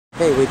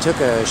Hey, we took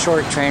a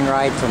short train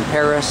ride from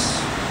Paris.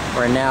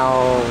 We're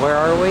now, where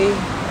are we?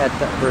 At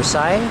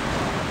Versailles?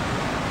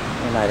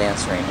 You're not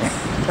answering.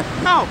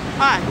 Oh,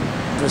 hi.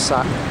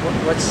 Versailles.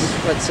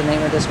 What's the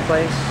name of this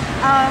place?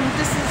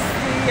 This is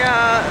the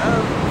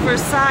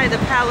Versailles,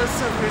 the Palace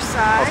of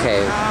Versailles.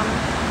 Okay.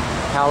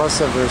 Palace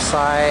of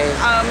Versailles.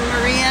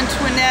 Marie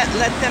Antoinette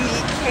let them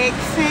eat cake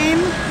fame.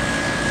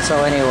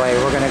 So anyway,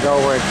 we're going to go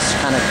where it's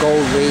kind of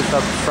gold leaf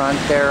up front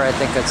there. I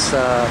think it's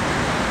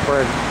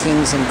where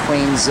kings and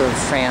queens of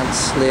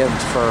France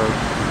lived for,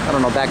 I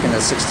don't know, back in the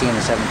 16 or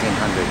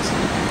 1700s.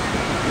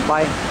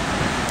 Bye.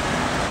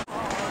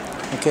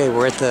 Okay,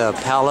 we're at the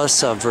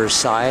Palace of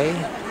Versailles.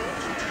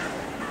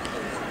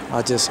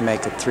 I'll just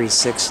make it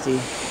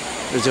 360.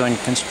 They're doing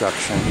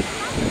construction.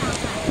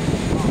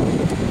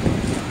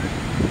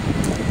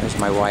 There's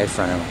my wife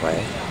running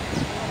away.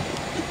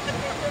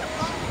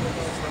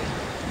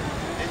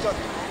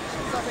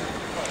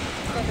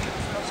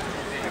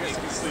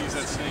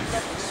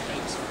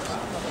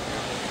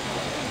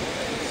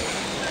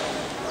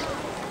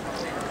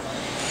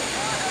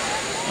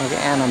 Okay,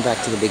 and I'm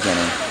back to the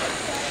beginning.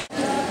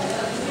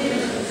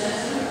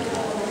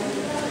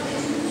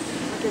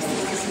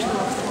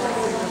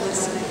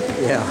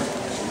 Yeah.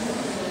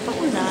 But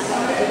we're not.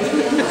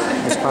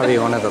 There's probably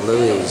one of the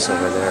Louis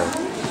over there.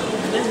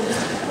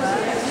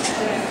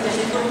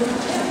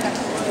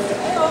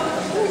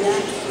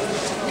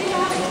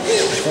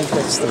 I think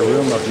that's the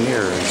room of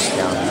mirrors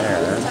down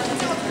there.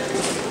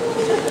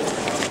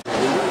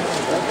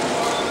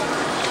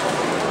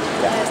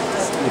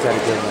 Yeah, you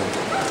gotta give them.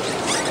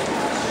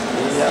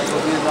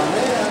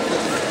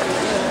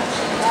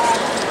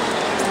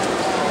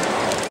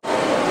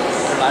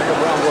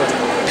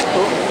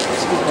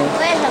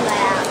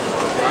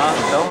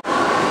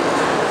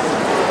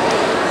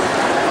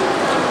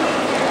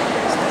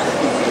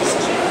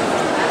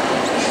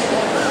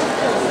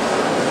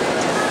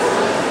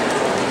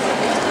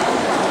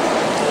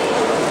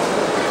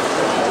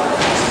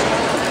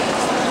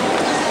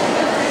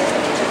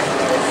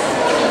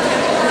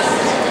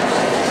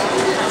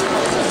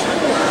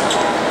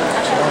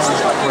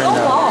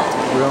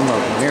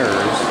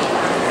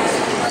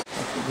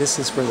 This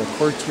is where the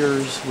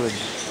courtiers would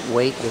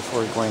wait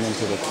before going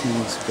into the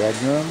king's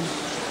bedroom.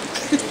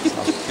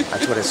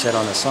 That's what it said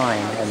on the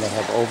sign, and they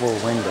have oval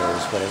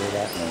windows, whatever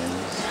that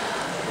means.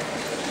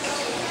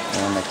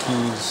 And the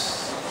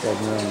king's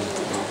bedroom,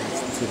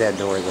 through that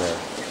door there.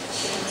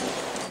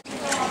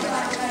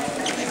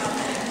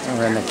 And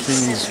we're in the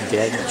king's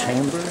bed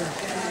chamber.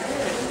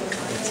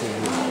 That's the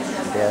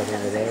bed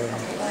over there.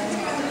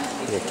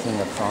 The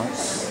King of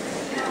France.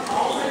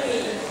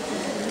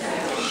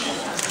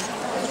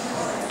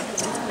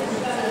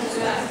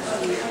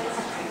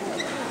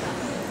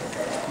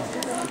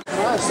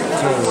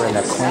 Okay, we're in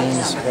the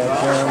Queen's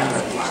bedroom.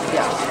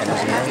 And okay,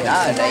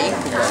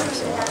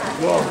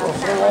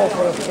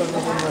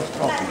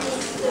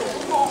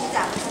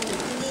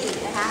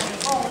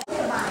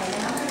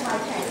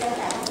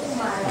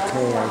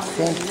 I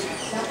think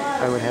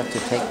I would have to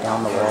take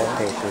down the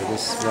wallpaper.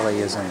 This really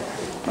isn't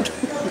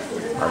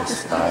our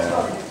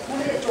style.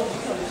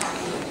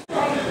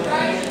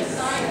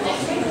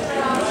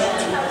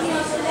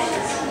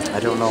 I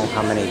don't know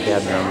how many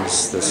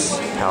bedrooms this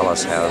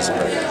palace has,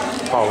 but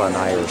Paula and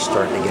I are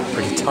starting to get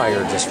pretty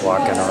tired just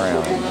walking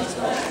around. It's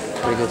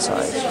pretty good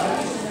size.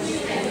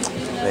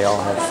 They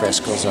all have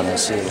frescoes on the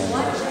ceiling.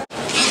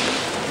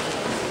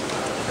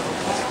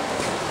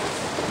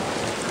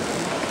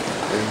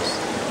 There's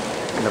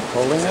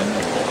Napoleon.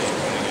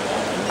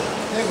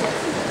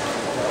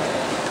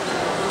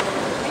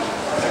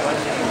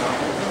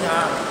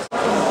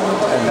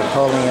 And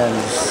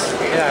Napoleon's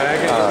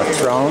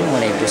throne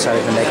when he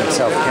decided to make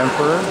himself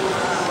emperor.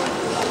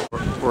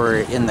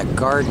 We're in the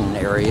garden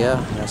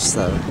area. That's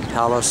the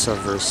Palace of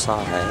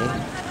Versailles.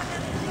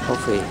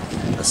 Hopefully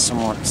the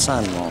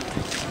sun won't.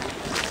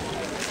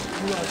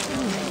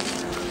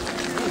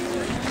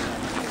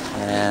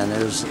 And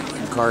there's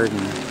a garden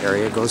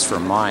area. It goes for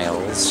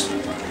miles.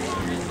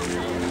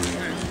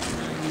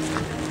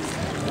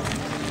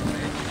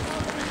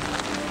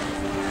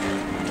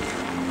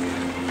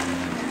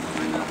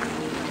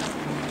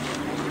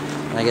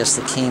 I guess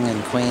the king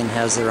and queen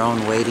has their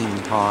own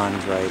wading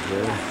pond right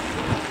here.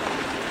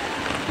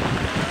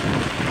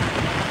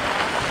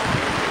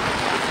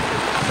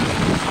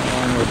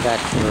 And we're back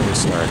to where we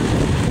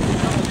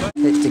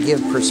started. To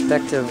give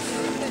perspective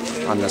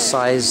on the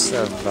size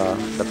of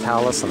the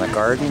palace and the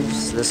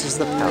gardens, this is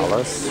the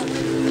palace.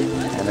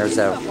 And there's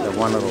the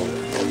one little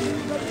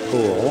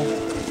pool.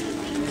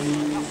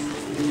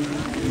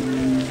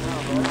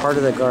 Part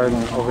of the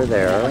garden over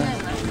there.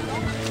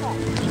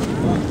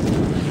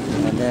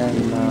 Then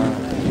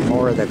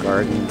more of the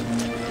garden.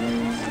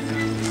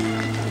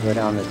 Go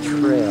down the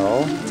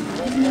trail,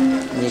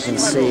 and you can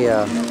see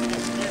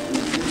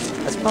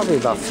that's probably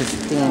about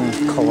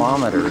 15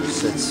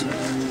 kilometers. It's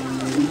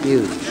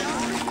huge.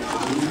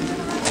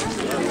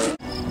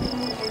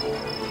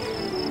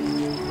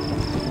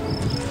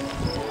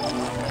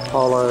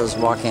 Paula is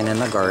walking in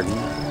the garden.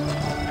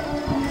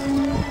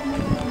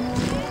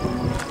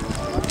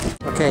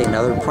 Okay,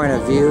 another point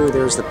of view.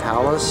 There's the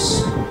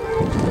palace.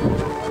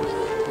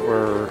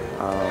 We're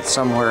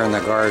somewhere in the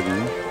garden.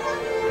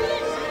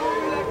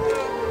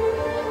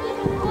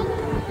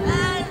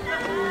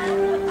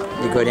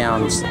 You go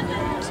down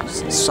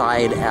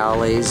side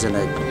alleys and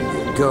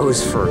it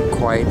goes for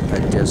quite a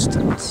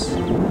distance.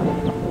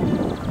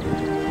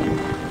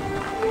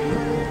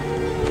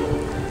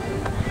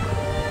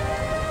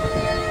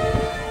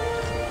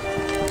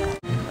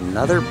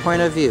 Another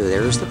point of view.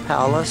 There's the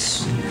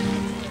palace.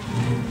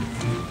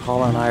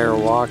 Paul and I are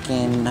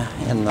walking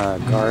in the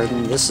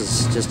garden. This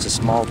is just a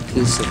small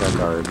piece of the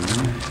garden.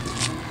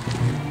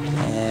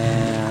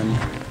 And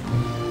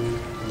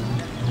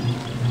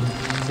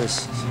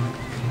just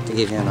to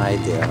give you an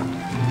idea.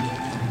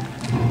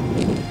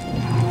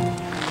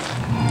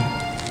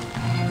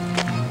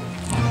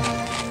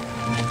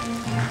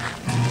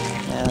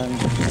 And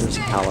there's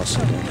the palace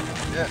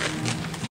again.